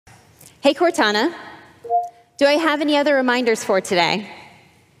Hey, Cortana. Do I have any other reminders for today?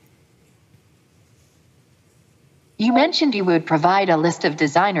 You mentioned you would provide a list of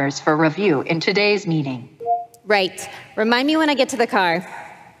designers for review in today's meeting. Right. Remind me when I get to the car.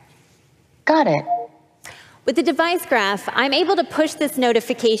 Got it. With the device graph, I'm able to push this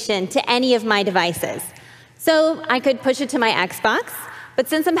notification to any of my devices. So I could push it to my Xbox, but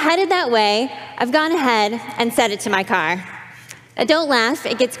since I'm headed that way, I've gone ahead and set it to my car. Now, don't laugh,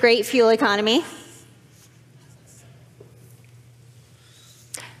 it gets great fuel economy.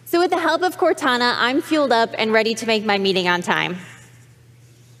 So with the help of Cortana, I'm fueled up and ready to make my meeting on time.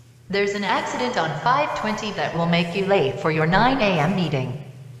 There's an accident on 520 that will make you late for your 9 a.m. meeting.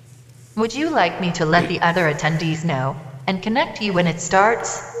 Would you like me to let the other attendees know and connect you when it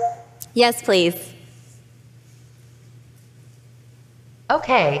starts? Yes, please.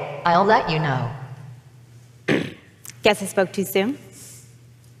 Okay, I'll let you know. Guess I spoke too soon.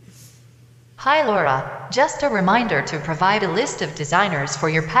 Hi Laura, just a reminder to provide a list of designers for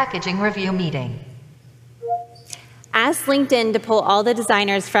your packaging review meeting. Ask LinkedIn to pull all the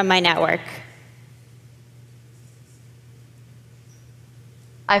designers from my network.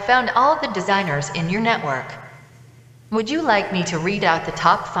 I found all the designers in your network. Would you like me to read out the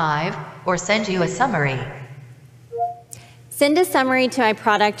top 5 or send you a summary? Send a summary to my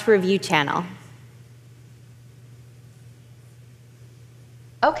product review channel.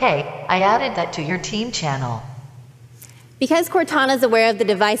 Okay, I added that to your team channel. Because Cortana's aware of the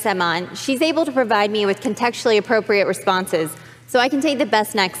device I'm on, she's able to provide me with contextually appropriate responses, so I can take the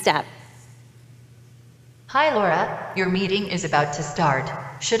best next step. Hi Laura, your meeting is about to start.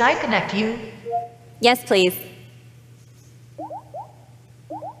 Should I connect you? Yes, please.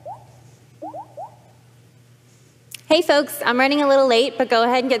 Hey folks, I'm running a little late, but go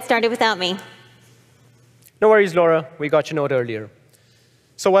ahead and get started without me. No worries, Laura. We got your note earlier.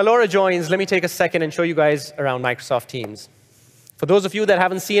 So while Laura joins, let me take a second and show you guys around Microsoft Teams. For those of you that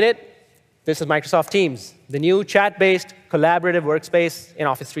haven't seen it, this is Microsoft Teams, the new chat-based collaborative workspace in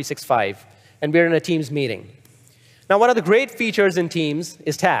Office 365. And we're in a Teams meeting. Now, one of the great features in Teams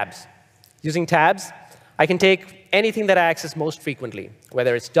is tabs. Using tabs, I can take anything that I access most frequently,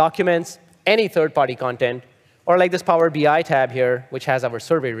 whether it's documents, any third-party content, or like this Power BI tab here, which has our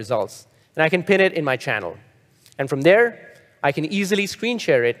survey results. And I can pin it in my channel. And from there, I can easily screen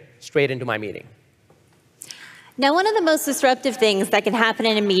share it straight into my meeting. Now, one of the most disruptive things that can happen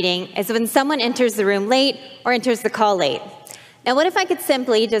in a meeting is when someone enters the room late or enters the call late. Now, what if I could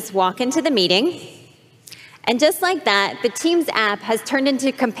simply just walk into the meeting, and just like that, the Teams app has turned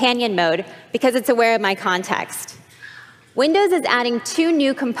into companion mode because it's aware of my context. Windows is adding 2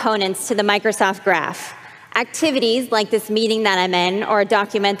 new components to the Microsoft Graph. Activities like this meeting that I'm in or a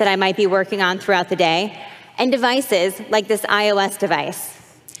document that I might be working on throughout the day, and devices like this iOS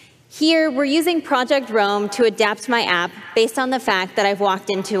device. Here, we're using Project Roam to adapt my app based on the fact that I've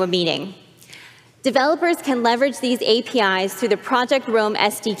walked into a meeting. Developers can leverage these APIs through the Project Roam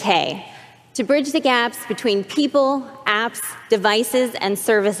SDK to bridge the gaps between people, apps, devices, and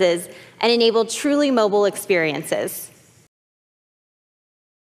services, and enable truly mobile experiences.